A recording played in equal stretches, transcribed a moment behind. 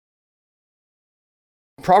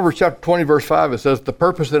Proverbs chapter 20, verse 5, it says, "The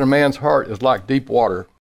purpose in a man's heart is like deep water,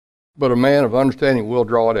 but a man of understanding will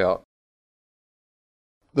draw it out."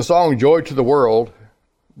 The song "Joy to the World,"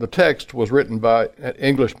 the text was written by an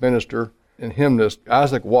English minister and hymnist,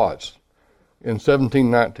 Isaac Watts, in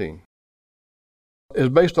 1719.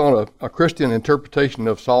 It's based on a Christian interpretation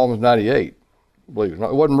of Psalms 98, I believe.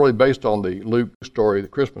 It wasn't really based on the Luke story, the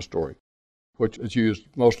Christmas story, which is used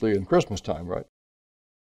mostly in Christmas time, right?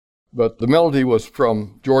 But the melody was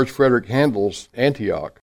from George Frederick Handel's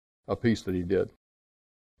Antioch, a piece that he did.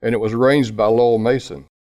 And it was arranged by Lowell Mason.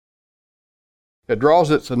 It draws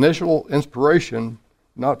its initial inspiration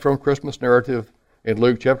not from Christmas narrative in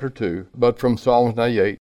Luke chapter 2, but from Psalms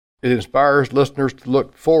 98. It inspires listeners to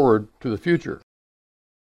look forward to the future.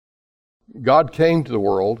 God came to the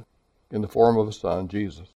world in the form of a son,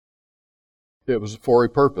 Jesus. It was for a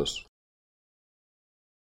purpose.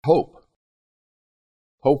 Hope.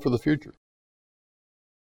 Hope for the future.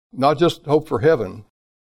 Not just hope for heaven,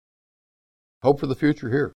 hope for the future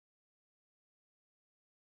here.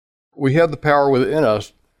 We have the power within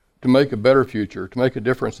us to make a better future, to make a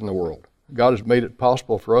difference in the world. God has made it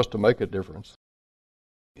possible for us to make a difference.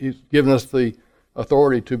 He's given us the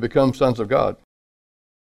authority to become sons of God.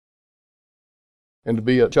 And to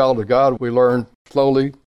be a child of God, we learn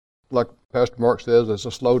slowly, like Pastor Mark says, it's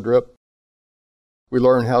a slow drip. We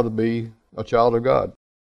learn how to be a child of God.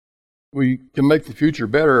 We can make the future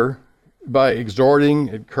better by exhorting,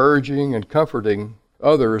 encouraging, and comforting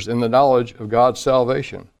others in the knowledge of God's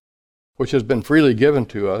salvation, which has been freely given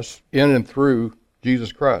to us in and through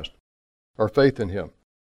Jesus Christ, our faith in Him,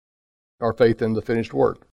 our faith in the finished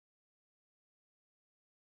work.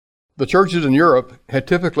 The churches in Europe had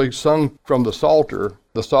typically sung from the Psalter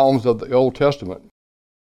the Psalms of the Old Testament.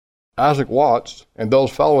 Isaac Watts and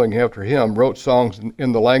those following after him wrote songs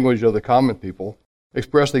in the language of the common people,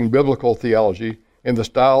 expressing biblical theology in the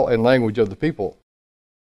style and language of the people.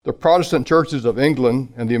 The Protestant churches of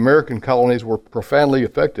England and the American colonies were profoundly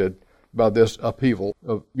affected by this upheaval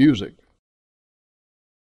of music.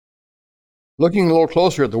 Looking a little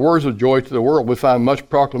closer at the words of Joy to the World, we find much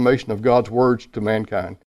proclamation of God's words to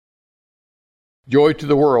mankind. Joy to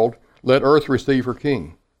the world, let earth receive her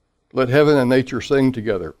King. Let heaven and nature sing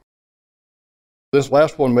together. This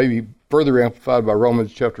last one may be further amplified by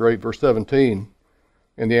Romans chapter 8, verse 17.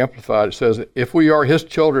 In the Amplified, it says, "If we are His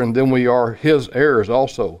children, then we are His heirs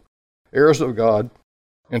also, heirs of God,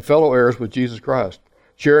 and fellow heirs with Jesus Christ,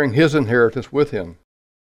 sharing His inheritance with Him.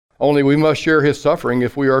 Only we must share His suffering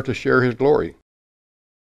if we are to share His glory."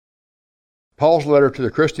 Paul's letter to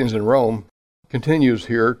the Christians in Rome continues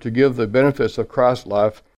here to give the benefits of Christ's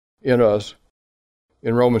life in us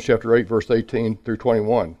in Romans chapter 8, verse 18 through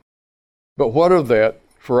 21. "But what of that?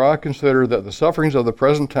 For I consider that the sufferings of the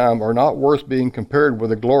present time are not worth being compared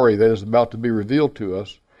with the glory that is about to be revealed to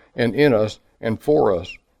us, and in us, and for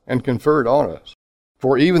us, and conferred on us.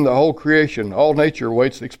 For even the whole creation, all nature,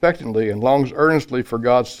 waits expectantly and longs earnestly for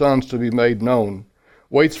God's sons to be made known,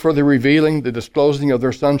 waits for the revealing, the disclosing of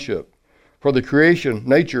their sonship. For the creation,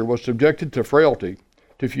 nature, was subjected to frailty,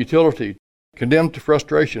 to futility, condemned to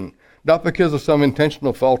frustration, not because of some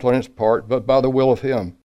intentional fault on its part, but by the will of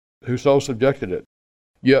Him who so subjected it.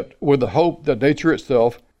 Yet with the hope that nature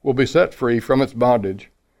itself will be set free from its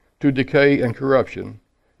bondage to decay and corruption,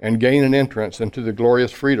 and gain an entrance into the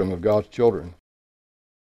glorious freedom of God's children."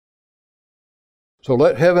 So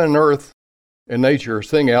let heaven and earth and nature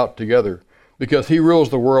sing out together, because He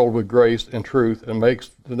rules the world with grace and truth and makes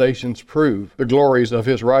the nations prove the glories of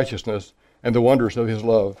His righteousness and the wonders of His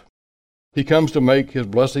love. He comes to make His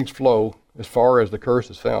blessings flow as far as the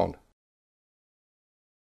curse is found.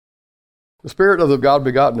 The Spirit of the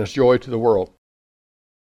God-Begotten is joy to the world.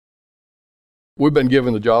 We've been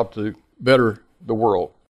given the job to better the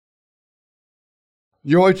world.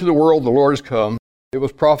 Joy to the world, the Lord has come. It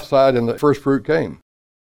was prophesied and the first fruit came.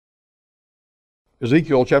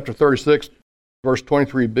 Ezekiel chapter 36, verse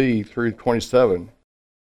 23b through 27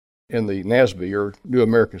 in the NASB, or New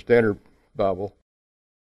American Standard Bible.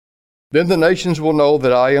 "Then the nations will know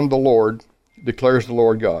that I am the Lord, declares the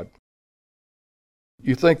Lord God."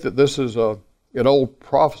 You think that this is an old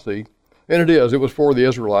prophecy, and it is. It was for the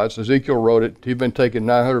Israelites. Ezekiel wrote it. He'd been taken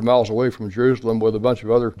 900 miles away from Jerusalem with a bunch of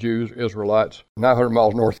other Jews, Israelites, 900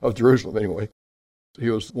 miles north of Jerusalem anyway. He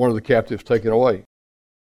was one of the captives taken away.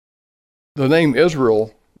 The name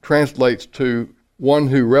Israel translates to one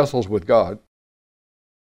who wrestles with God.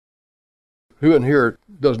 Who in here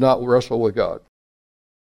does not wrestle with God?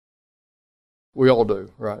 We all do,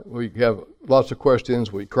 right? We have lots of questions.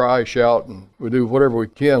 We cry, shout, and we do whatever we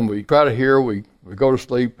can. We try to hear. We go to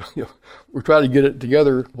sleep. We try to get it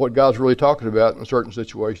together, what God's really talking about in certain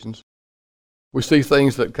situations. We see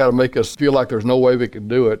things that kind of make us feel like there's no way we can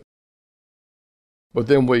do it. But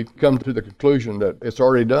then we come to the conclusion that it's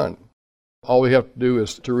already done. All we have to do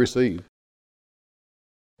is to receive.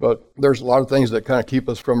 But there's a lot of things that kind of keep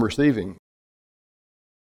us from receiving.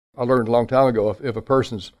 I learned a long time ago, if a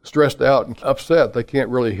person's stressed out and upset, they can't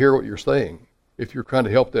really hear what you're saying if you're trying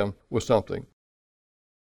to help them with something.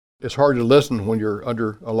 It's hard to listen when you're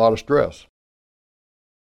under a lot of stress.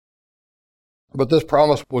 But this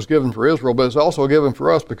promise was given for Israel, but it's also given for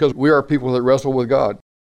us because we are people that wrestle with God.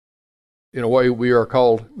 In a way, we are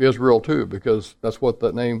called Israel too, because that's what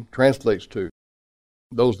that name translates to,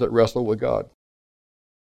 those that wrestle with God.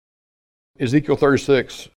 Ezekiel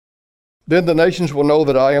 36, "Then the nations will know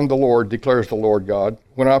that I am the Lord, declares the Lord God,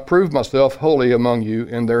 when I prove myself holy among you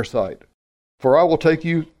in their sight. For I will take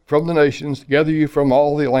you from the nations, gather you from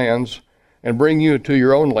all the lands, and bring you to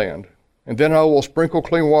your own land. And then I will sprinkle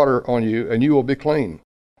clean water on you, and you will be clean.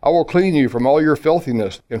 I will clean you from all your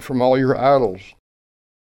filthiness and from all your idols."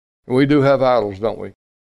 And we do have idols, don't we?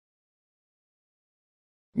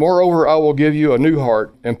 "Moreover, I will give you a new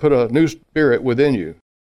heart and put a new spirit within you.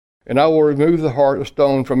 And I will remove the heart of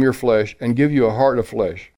stone from your flesh and give you a heart of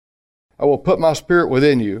flesh. I will put my spirit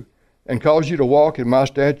within you and cause you to walk in my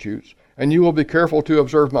statutes, and you will be careful to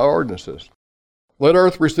observe my ordinances. Let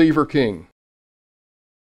earth receive her king."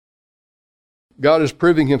 God is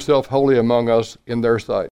proving himself holy among us in their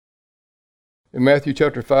sight. In Matthew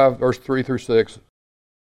chapter 5, verse 3 through 6,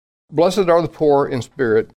 "Blessed are the poor in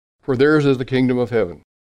spirit, for theirs is the kingdom of heaven.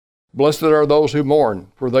 Blessed are those who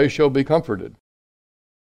mourn, for they shall be comforted.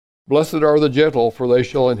 Blessed are the gentle, for they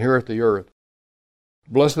shall inherit the earth.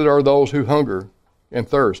 Blessed are those who hunger and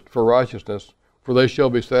thirst for righteousness, for they shall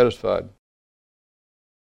be satisfied."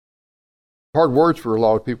 Hard words for a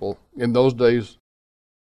lot of people in those days,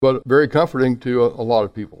 but very comforting to a lot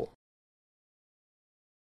of people.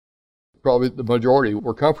 Probably the majority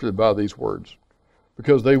were comforted by these words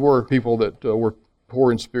because they were people that were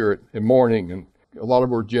poor in spirit and mourning, and a lot of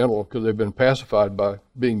them were gentle because they've been pacified by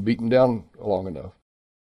being beaten down long enough.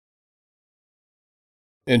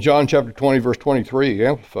 In John chapter 20, verse 23,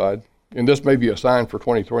 Amplified, and this may be a sign for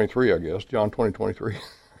 2023, I guess, John 20:23.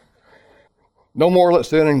 "No more let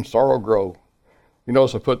sin and sorrow grow." You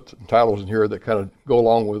notice I put some titles in here that kind of go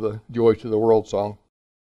along with the Joy to the World song.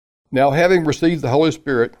 "Now, having received the Holy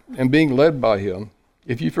Spirit and being led by him,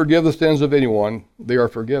 if you forgive the sins of anyone, they are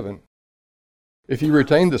forgiven. If you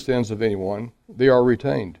retain the sins of anyone, they are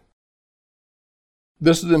retained."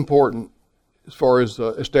 This is important as far as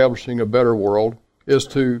establishing a better world, is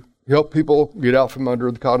to help people get out from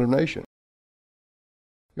under the condemnation.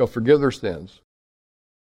 Forgive their sins.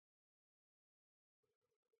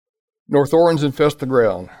 "Nor thorns infest the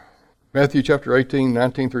ground." Matthew chapter 18,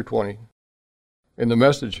 19 through 20. In the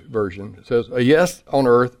Message version, it says, "A yes on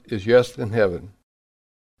earth is yes in heaven.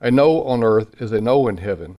 A no on earth is a no in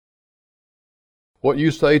heaven. What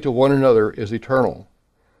you say to one another is eternal.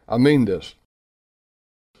 I mean this.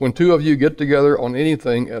 When two of you get together on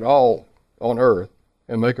anything at all on earth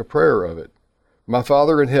and make a prayer of it, my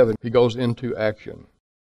Father in heaven, he goes into action.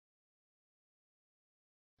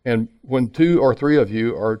 And when 2 or 3 of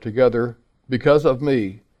you are together because of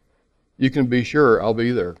me, you can be sure I'll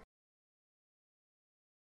be there."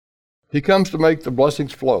 He comes to make the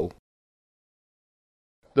blessings flow.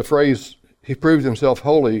 The phrase, "he proved himself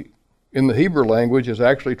holy," in the Hebrew language is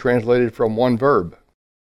actually translated from one verb.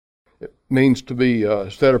 It means to be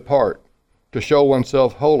set apart, to show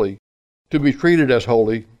oneself holy, to be treated as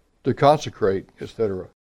holy, to consecrate, etc.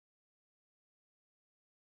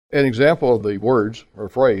 An example of the words or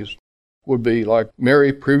phrase would be like,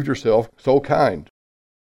 "Mary proved herself so kind."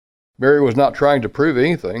 Mary was not trying to prove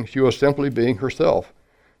anything. She was simply being herself.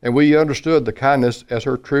 And we understood the kindness as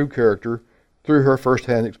her true character through her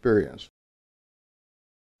first-hand experience.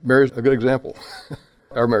 Mary's a good example.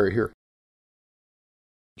 Our Mary here.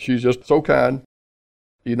 She's just so kind.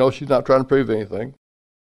 She's not trying to prove anything.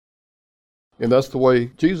 And that's the way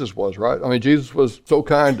Jesus was, right? I mean, Jesus was so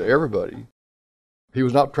kind to everybody. He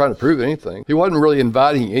was not trying to prove anything. He wasn't really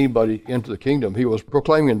inviting anybody into the kingdom. He was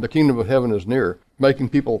proclaiming the kingdom of heaven is near, making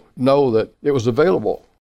people know that it was available.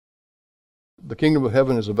 The kingdom of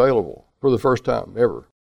heaven is available for the first time ever.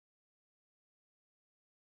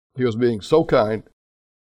 He was being so kind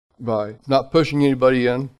by not pushing anybody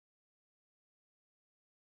in,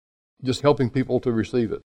 just helping people to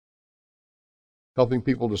receive it, helping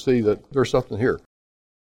people to see that there's something here.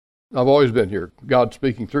 I've always been here, God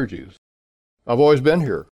speaking through Jesus. I've always been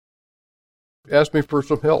here. Ask me for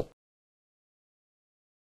some help.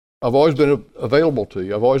 I've always been available to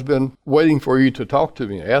you. I've always been waiting for you to talk to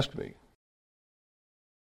me, ask me.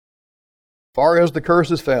 Far as the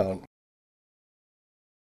curse is found,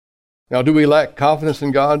 Now, do we lack confidence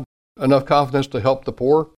in God, enough confidence to help the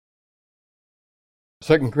poor?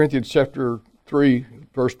 2 Corinthians chapter 3,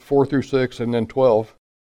 verse 4 through 6, and then 12.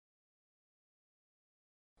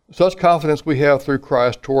 Such confidence we have through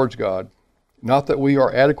Christ towards God, not that we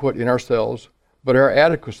are adequate in ourselves, but our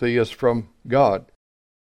adequacy is from God,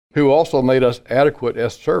 who also made us adequate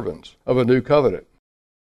as servants of a new covenant,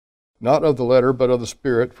 not of the letter, but of the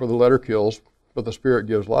Spirit, for the letter kills, but the Spirit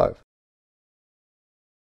gives life.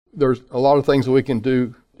 There's a lot of things that we can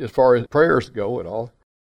do as far as prayers go and all.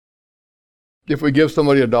 If we give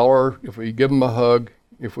somebody $1, if we give them a hug,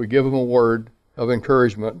 if we give them a word of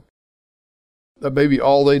encouragement, that may be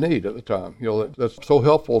all they need at the time. That's so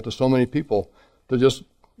helpful to so many people to just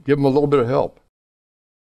give them a little bit of help.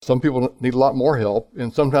 Some people need a lot more help,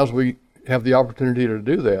 and sometimes we have the opportunity to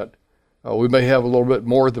do that. We may have a little bit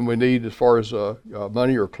more than we need as far as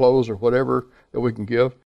money or clothes or whatever that we can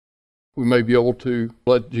give. We may be able to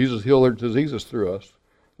let Jesus heal their diseases through us.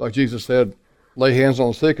 Like Jesus said, lay hands on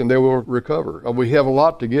the sick and they will recover. We have a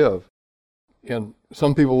lot to give. And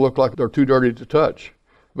some people look like they're too dirty to touch.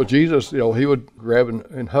 But Jesus, he would grab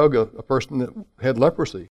and hug a person that had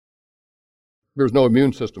leprosy. There's no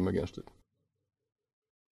immune system against it.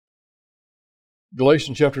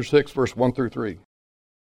 Galatians chapter 6, verse 1 through 3.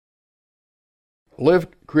 Live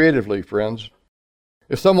creatively, friends.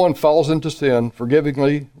 If someone falls into sin,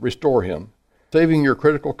 forgivingly restore him, saving your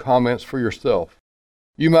critical comments for yourself.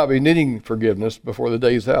 You might be needing forgiveness before the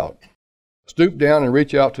day's out. Stoop down and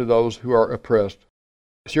reach out to those who are oppressed.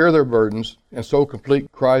 Share their burdens, and so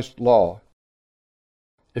complete Christ's law.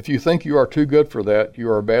 If you think you are too good for that,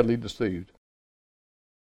 you are badly deceived.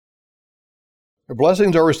 The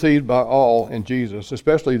blessings are received by all in Jesus,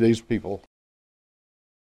 especially these people.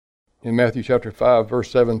 In Matthew chapter 5,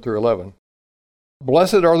 verse 7 through 11.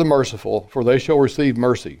 Blessed are the merciful, for they shall receive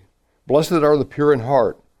mercy. Blessed are the pure in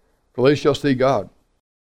heart, for they shall see God.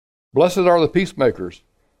 Blessed are the peacemakers,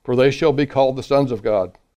 for they shall be called the sons of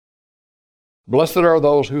God. Blessed are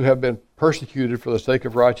those who have been persecuted for the sake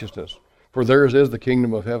of righteousness, for theirs is the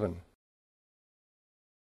kingdom of heaven.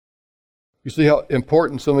 You see how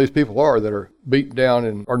important some of these people are that are beaten down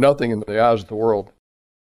and are nothing in the eyes of the world.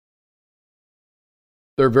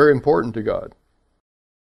 They're very important to God.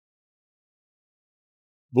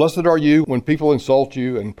 Blessed are you when people insult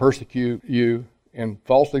you and persecute you and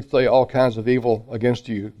falsely say all kinds of evil against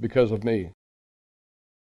you because of me.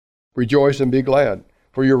 Rejoice and be glad,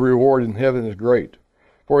 for your reward in heaven is great.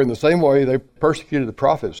 For in the same way they persecuted the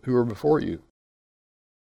prophets who were before you.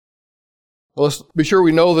 Well, let's be sure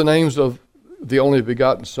we know the names of the only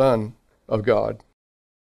begotten Son of God.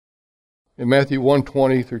 In Matthew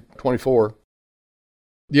 1:20 through 24,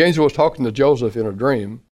 the angel was talking to Joseph in a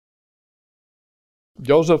dream.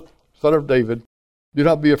 Joseph, son of David, do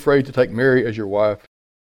not be afraid to take Mary as your wife,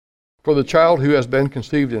 for the child who has been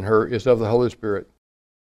conceived in her is of the Holy Spirit.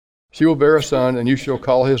 She will bear a son, and you shall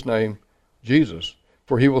call his name Jesus,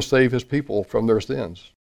 for he will save his people from their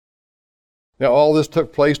sins. Now all this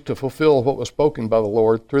took place to fulfill what was spoken by the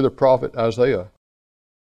Lord through the prophet Isaiah.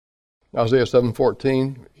 Isaiah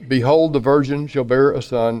 7:14, Behold, the virgin shall bear a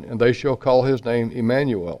son, and they shall call his name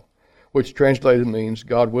Emmanuel, which translated means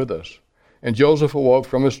God with us. And Joseph awoke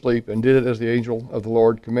from his sleep and did it as the angel of the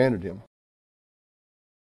Lord commanded him.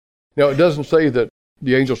 Now it doesn't say that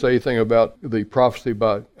the angel said anything about the prophecy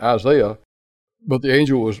by Isaiah, but the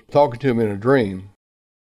angel was talking to him in a dream.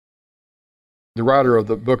 The writer of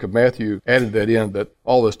the book of Matthew added that in, that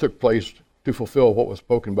all this took place to fulfill what was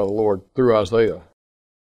spoken by the Lord through Isaiah.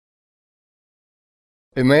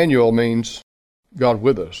 Emmanuel means God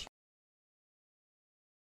with us.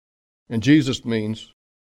 And Jesus means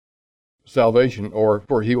salvation, or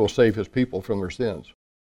for he will save his people from their sins.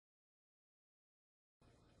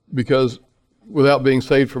 Because without being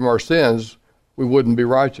saved from our sins, we wouldn't be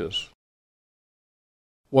righteous.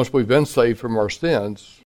 Once we've been saved from our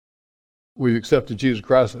sins, we've accepted Jesus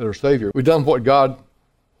Christ as our Savior. We've done what God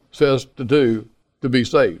says to do to be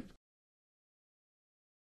saved.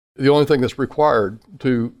 The only thing that's required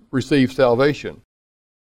to receive salvation,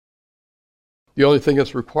 the only thing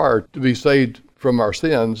that's required to be saved from our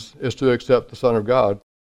sins is to accept the Son of God.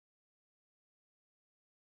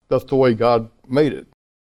 That's the way God made it.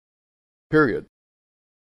 Period.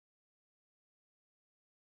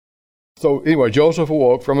 So anyway, Joseph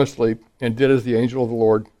awoke from his sleep and did as the angel of the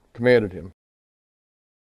Lord commanded him.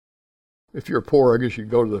 If you're poor, I guess you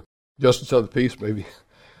go to the justice of the peace, maybe,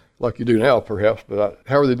 like you do now, perhaps. But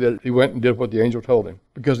however they did it, he went and did what the angel told him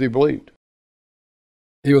because he believed.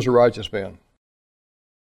 He was a righteous man.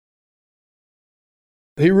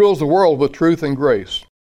 He rules the world with truth and grace.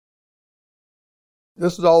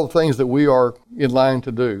 This is all the things that we are in line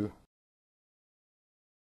to do.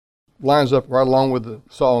 lines up right along with the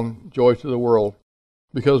song, Joy to the World,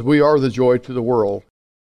 because we are the joy to the world.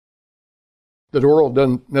 The world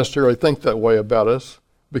doesn't necessarily think that way about us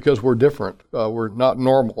because we're different. We're not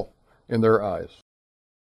normal in their eyes.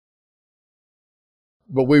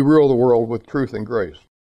 But we rule the world with truth and grace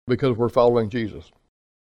because we're following Jesus.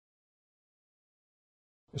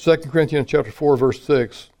 2 Corinthians chapter 4, verse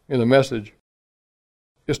 6, in the Message,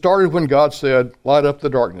 it started when God said, "Light up the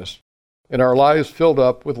darkness," and our lives filled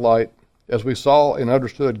up with light as we saw and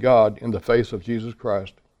understood God in the face of Jesus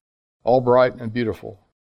Christ, all bright and beautiful.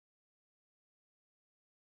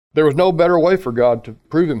 There was no better way for God to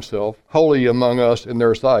prove himself holy among us in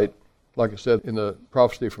their sight, like it said in the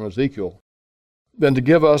prophecy from Ezekiel, than to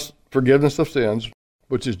give us forgiveness of sins,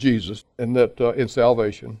 which is Jesus, and that in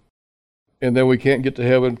salvation. And then we can't get to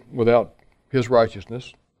heaven without his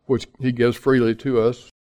righteousness, which he gives freely to us.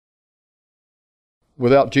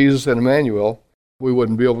 Without Jesus and Emmanuel, we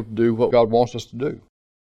wouldn't be able to do what God wants us to do.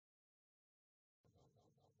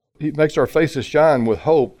 He makes our faces shine with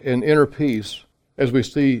hope and inner peace as we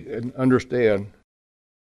see and understand.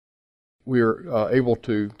 We are able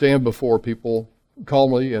to stand before people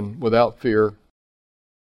calmly and without fear,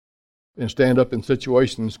 and stand up in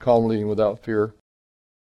situations calmly and without fear.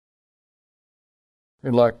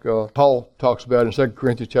 And like Paul talks about in 2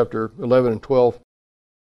 Corinthians chapter 11 and 12,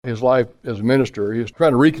 his life as a minister, he was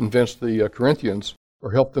trying to reconvince the Corinthians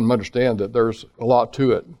or help them understand that there's a lot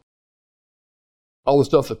to it. All the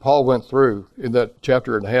stuff that Paul went through in that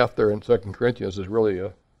chapter and a half there in 2 Corinthians is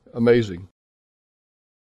really amazing.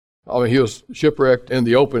 I mean, he was shipwrecked in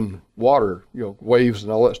the open water, waves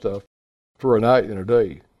and all that stuff, for a night and a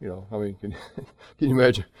day. I mean, can you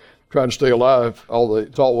imagine trying to stay alive, all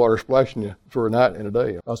the salt water splashing you for a night and a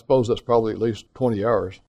day? I suppose that's probably at least 20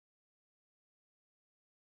 hours.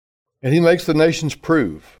 And he makes the nations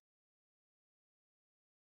prove.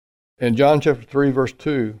 In John chapter 3, verse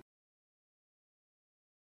 2,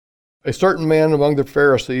 a certain man among the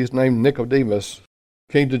Pharisees named Nicodemus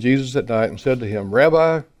came to Jesus at night and said to him,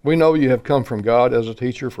 "Rabbi, we know you have come from God as a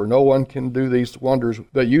teacher, for no one can do these wonders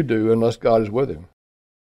that you do unless God is with him."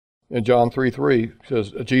 In John 3:3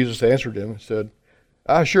 says, Jesus answered him and said,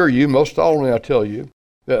 "I assure you, most solemnly I tell you,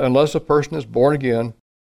 that unless a person is born again,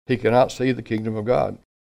 he cannot see the kingdom of God."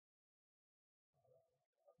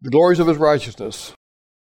 The glories of his righteousness.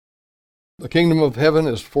 The kingdom of heaven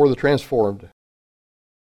is for the transformed.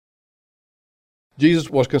 Jesus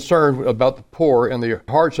was concerned about the poor and the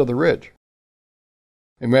hearts of the rich.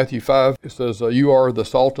 In Matthew 5, it says, "You are the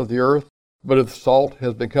salt of the earth, but if the salt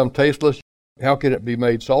has become tasteless, how can it be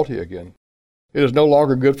made salty again? It is no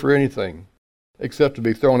longer good for anything, except to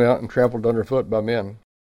be thrown out and trampled underfoot by men.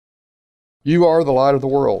 You are the light of the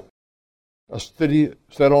world. A city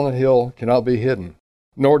set on a hill cannot be hidden,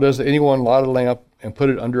 nor does anyone light a lamp and put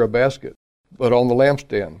it under a basket, but on the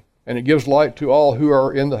lampstand, and it gives light to all who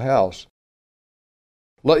are in the house.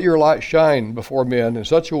 Let your light shine before men in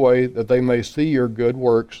such a way that they may see your good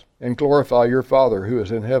works and glorify your Father who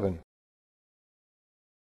is in heaven."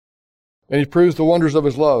 And he proves the wonders of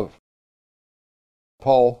his love.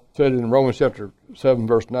 Paul said in Romans chapter 7,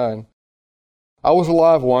 verse 9, "I was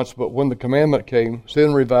alive once, but when the commandment came,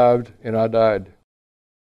 sin revived and I died."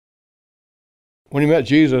 When he met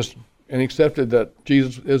Jesus and accepted that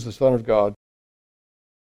Jesus is the Son of God,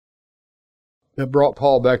 it brought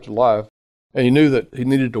Paul back to life. And he knew that he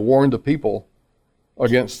needed to warn the people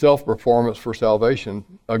against self-performance for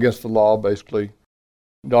salvation, against the law, basically,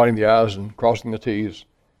 dotting the I's and crossing the T's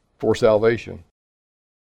for salvation.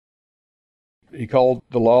 He called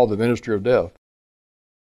the law the ministry of death.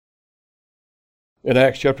 In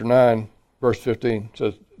Acts chapter 9, verse 15, it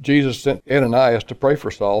says, Jesus sent Ananias to pray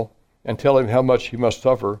for Saul and tell him how much he must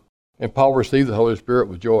suffer, and Paul received the Holy Spirit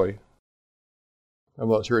with joy. I'm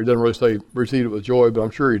not sure, he doesn't really say received it with joy, but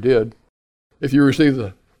I'm sure he did. If you receive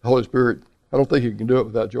the Holy Spirit, I don't think you can do it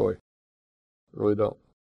without joy. I really don't.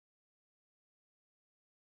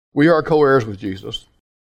 We are co-heirs with Jesus.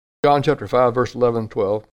 John chapter 5, verse 11 and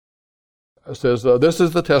 12. It says, "This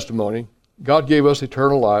is the testimony. God gave us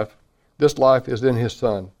eternal life. This life is in his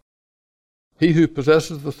Son. He who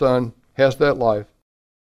possesses the Son has that life.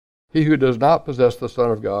 He who does not possess the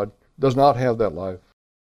Son of God does not have that life."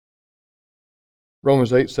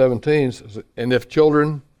 Romans 8:17 says, "And if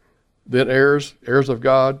children, then heirs, heirs of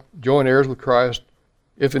God, joint heirs with Christ,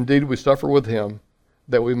 if indeed we suffer with him,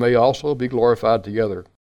 that we may also be glorified together."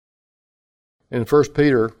 In 1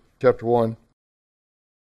 Peter chapter 1,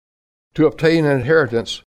 "To obtain an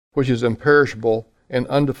inheritance which is imperishable and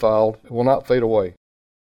undefiled and will not fade away."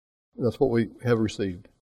 That's what we have received.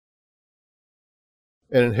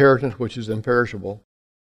 An inheritance which is imperishable,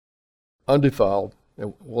 undefiled,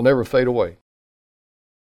 It will never fade away.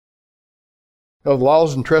 Of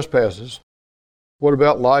laws and trespasses, what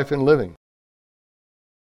about life and living?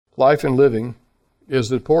 Life and living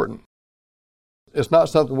is important. It's not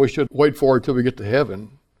something we should wait for until we get to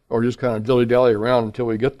heaven or just kind of dilly-dally around until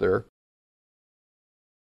we get there.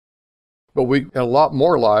 But we have a lot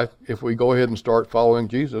more life if we go ahead and start following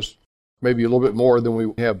Jesus, maybe a little bit more than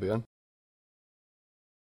we have been.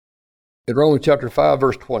 In Romans chapter 5,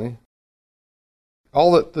 verse 20,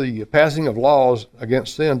 all that the passing of laws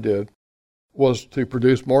against sin did was to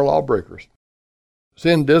produce more lawbreakers.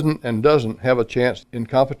 Sin doesn't have a chance in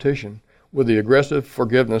competition with the aggressive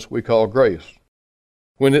forgiveness we call grace.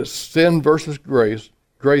 When it's sin versus grace,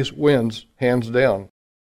 grace wins hands down.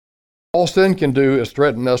 All sin can do is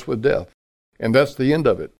threaten us with death, and that's the end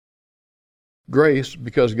of it. Grace,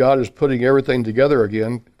 because God is putting everything together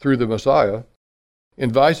again through the Messiah,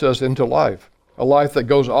 invites us into life, a life that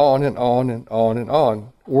goes on and on and on and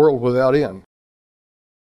on, world without end.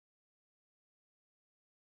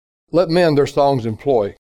 Let men their songs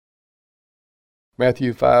employ.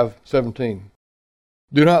 Matthew 5:17.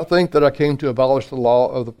 Do not think that I came to abolish the law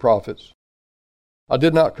of the prophets. I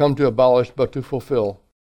did not come to abolish, but to fulfill.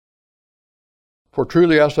 For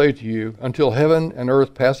truly I say to you, until heaven and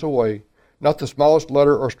earth pass away, not the smallest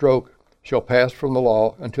letter or stroke shall pass from the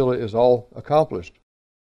law until it is all accomplished.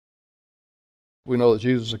 We know that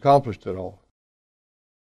Jesus accomplished it all.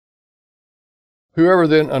 Whoever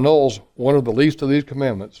then annuls one of the least of these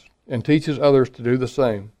commandments and teaches others to do the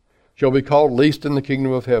same shall be called least in the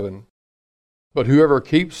kingdom of heaven. But whoever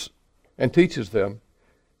keeps and teaches them,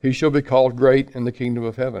 he shall be called great in the kingdom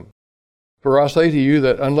of heaven. For I say to you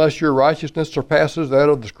that unless your righteousness surpasses that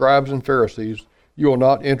of the scribes and Pharisees, you will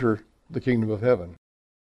not enter the kingdom of heaven.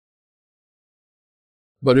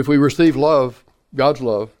 But if we receive love, God's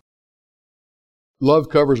love, love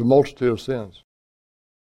covers a multitude of sins.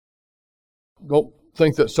 Don't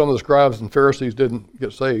think that some of the scribes and Pharisees didn't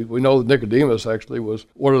get saved. We know that Nicodemus actually was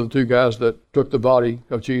one of the two guys that took the body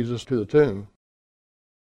of Jesus to the tomb.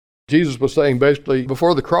 Jesus was saying basically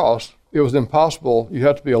before the cross, it was impossible. You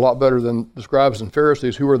have to be a lot better than the scribes and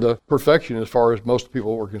Pharisees, who were the perfection as far as most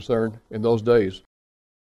people were concerned in those days.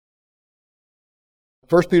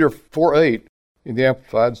 1 Peter 4:8 in the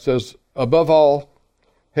Amplified says, above all,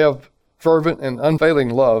 have fervent and unfailing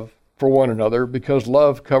love for one another, because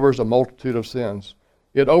love covers a multitude of sins.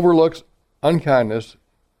 It overlooks unkindness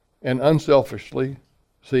and unselfishly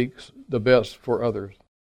seeks the best for others.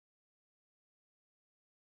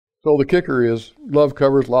 So the kicker is, love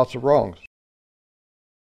covers lots of wrongs.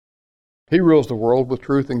 He rules the world with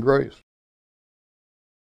truth and grace.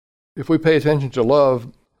 If we pay attention to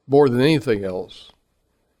love more than anything else,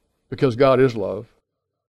 because God is love,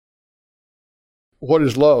 what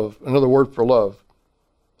is love? Another word for love,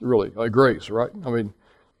 really, grace, right? I mean,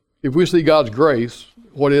 if we see God's grace,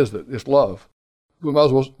 what is it? It's love. We might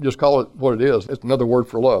as well just call it what it is. It's another word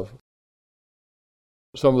for love.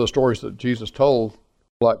 Some of the stories that Jesus told,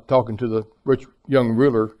 like talking to the rich young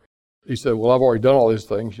ruler, he said, well, I've already done all these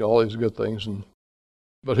things, all these good things,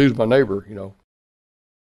 but who's my neighbor,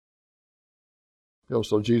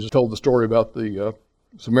 So Jesus told the story about the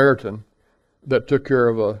Samaritan that took care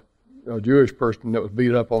of a Jewish person that was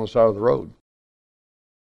beat up on the side of the road.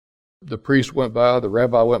 The priest went by, the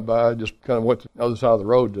rabbi went by, just kind of went to the other side of the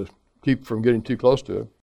road to keep from getting too close to him.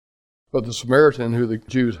 But the Samaritan, who the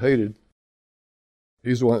Jews hated,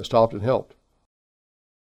 he's the one that stopped and helped.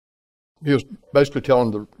 He was basically telling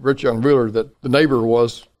the rich young ruler that the neighbor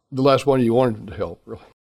was the last one you wanted to help, really.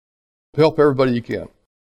 Help everybody you can.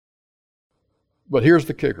 But here's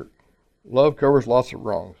the kicker. Love covers lots of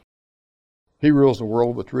wrongs. He rules the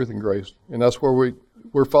world with truth and grace. And that's where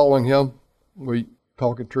we're following him. We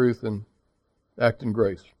talk in truth and act in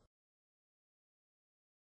grace.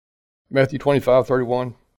 Matthew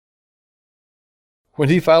 25:31. When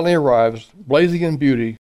he finally arrives, blazing in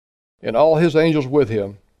beauty, and all his angels with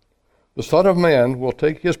him, the Son of Man will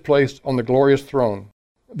take his place on the glorious throne.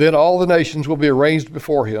 Then all the nations will be arranged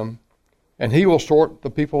before him, and he will sort the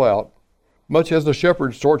people out, much as the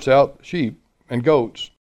shepherd sorts out sheep and goats,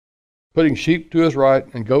 putting sheep to his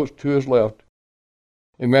right and goats to his left.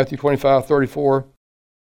 In Matthew 25:34,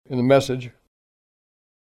 in the Message,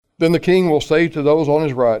 then the king will say to those on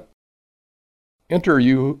his right, enter,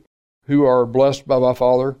 you who are blessed by my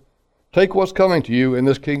Father. Take what's coming to you in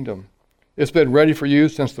this kingdom. It's been ready for you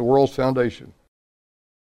since the world's foundation.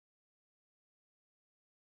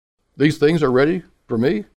 These things are ready for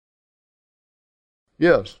me?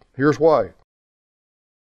 Yes, here's why.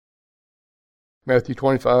 Matthew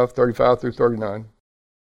 25:35-39.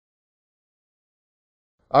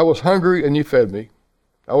 I was hungry and you fed me.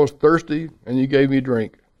 I was thirsty, and you gave me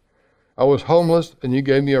drink. I was homeless, and you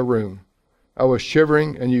gave me a room. I was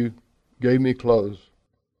shivering, and you gave me clothes.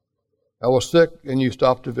 I was sick, and you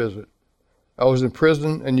stopped to visit. I was in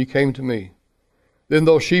prison, and you came to me. Then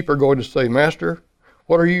those sheep are going to say, Master,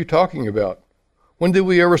 what are you talking about? When did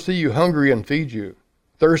we ever see you hungry and feed you,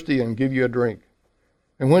 thirsty and give you a drink?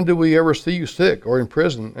 And when did we ever see you sick or in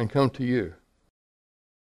prison and come to you?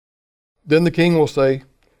 Then the king will say,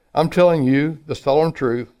 I'm telling you the solemn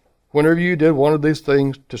truth. Whenever you did one of these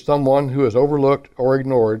things to someone who is overlooked or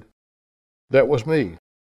ignored, that was me.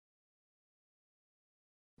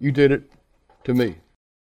 You did it to me.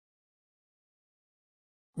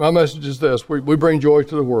 My message is this. We bring joy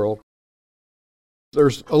to the world.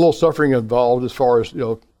 There's a little suffering involved as far as,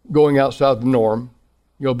 going outside the norm,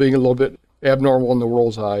 being a little bit abnormal in the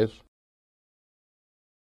world's eyes.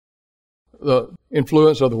 The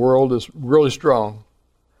influence of the world is really strong,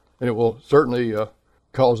 and it will certainly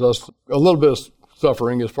cause us a little bit of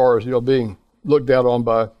suffering as far as, being looked down on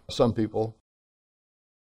by some people.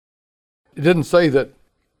 It didn't say that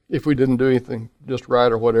if we didn't do anything just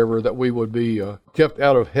right or whatever, that we would be kept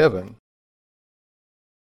out of heaven.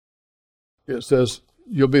 It says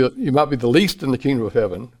you might be the least in the kingdom of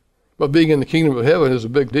heaven, but being in the kingdom of heaven is a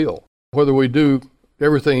big deal, whether we do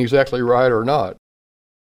everything exactly right or not.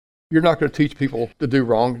 You're not going to teach people to do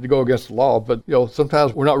wrong, to go against the law, but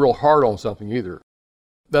sometimes we're not real hard on something either.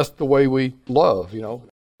 That's the way we love,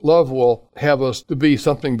 Love will have us to be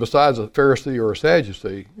something besides a Pharisee or a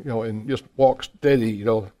Sadducee, and just walk steady,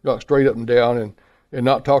 walk straight up and down and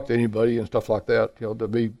not talk to anybody and stuff like that, to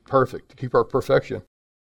be perfect, to keep our perfection.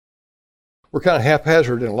 We're kind of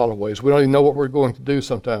haphazard in a lot of ways. We don't even know what we're going to do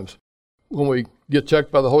sometimes. When we get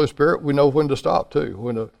checked by the Holy Spirit, we know when to stop too,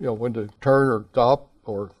 when to turn or stop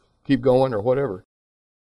or keep going or whatever.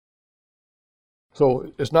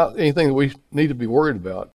 So it's not anything that we need to be worried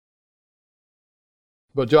about.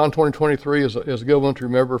 But John 20:23 is a good one to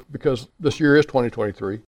remember because this year is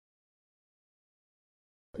 2023.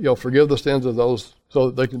 Forgive the sins of those so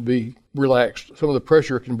that they can be relaxed. Some of the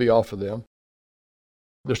pressure can be off of them.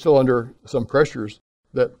 They're still under some pressures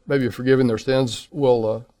that maybe forgiving their sins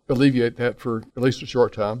will alleviate that for at least a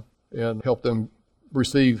short time and help them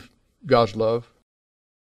receive God's love.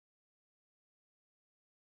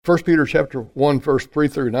 1 Peter chapter 1, verse 3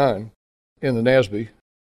 through 9 in the NASB.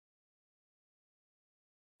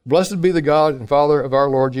 Blessed be the God and Father of our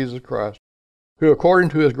Lord Jesus Christ, who according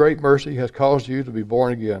to his great mercy has caused you to be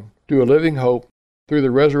born again, to a living hope through the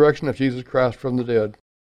resurrection of Jesus Christ from the dead,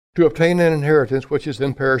 to obtain an inheritance which is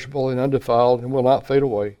imperishable and undefiled and will not fade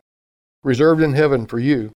away, reserved in heaven for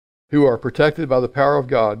you, who are protected by the power of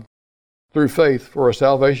God, through faith for a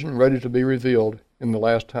salvation ready to be revealed in the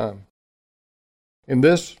last time. In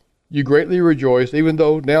this you greatly rejoice, even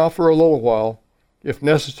though now for a little while, if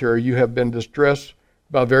necessary, you have been distressed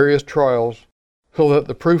by various trials, so that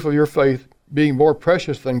the proof of your faith, being more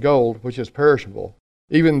precious than gold, which is perishable,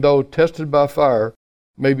 even though tested by fire,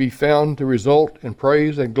 may be found to result in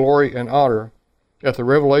praise and glory and honor at the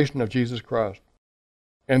revelation of Jesus Christ.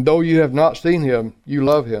 And though you have not seen him, you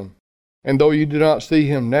love him. And though you do not see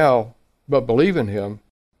him now, but believe in him,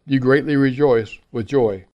 you greatly rejoice with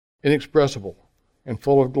joy, inexpressible and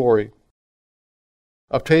full of glory,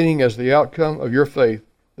 obtaining as the outcome of your faith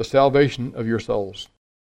the salvation of your souls.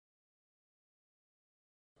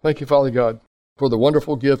 Thank you, Father God, for the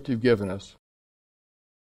wonderful gift you've given us,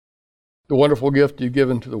 the wonderful gift you've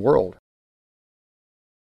given to the world.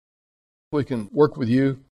 We can work with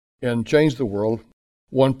you and change the world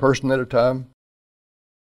one person at a time,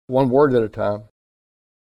 one word at a time,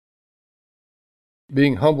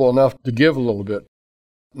 being humble enough to give a little bit,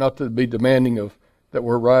 not to be demanding of that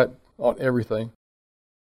we're right on everything,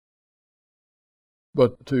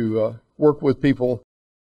 but to work with people,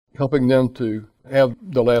 helping them to have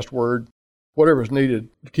the last word, whatever is needed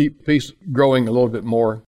to keep peace growing a little bit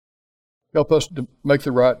more. Help us to make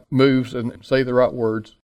the right moves and say the right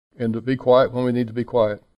words and to be quiet when we need to be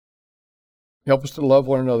quiet. Help us to love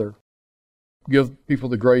one another. Give people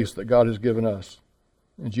the grace that God has given us.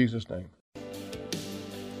 In Jesus' name.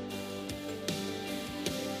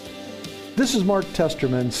 This is Mark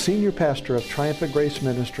Testerman, Senior Pastor of Triumphant Grace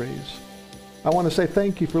Ministries. I want to say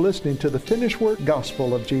thank you for listening to the finished work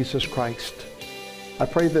gospel of Jesus Christ. I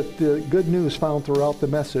pray that the good news found throughout the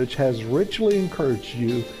message has richly encouraged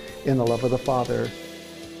you in the love of the Father.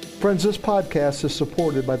 Friends, this podcast is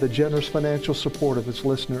supported by the generous financial support of its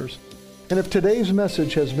listeners. And if today's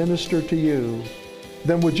message has ministered to you,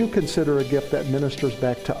 then would you consider a gift that ministers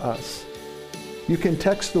back to us? You can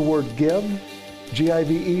text the word GIVE,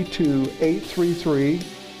 G-I-V-E, to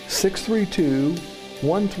 833-632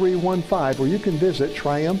 1315, or you can visit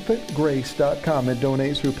triumphantgrace.com and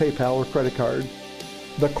donate through PayPal or credit card.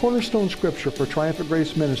 The cornerstone scripture for Triumphant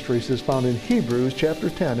Grace Ministries is found in Hebrews chapter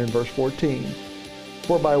 10 and verse 14.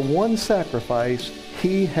 For by one sacrifice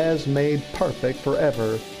he has made perfect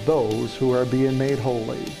forever those who are being made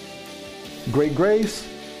holy. Great grace,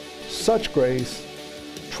 such grace,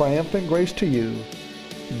 triumphant grace to you.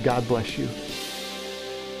 God bless you.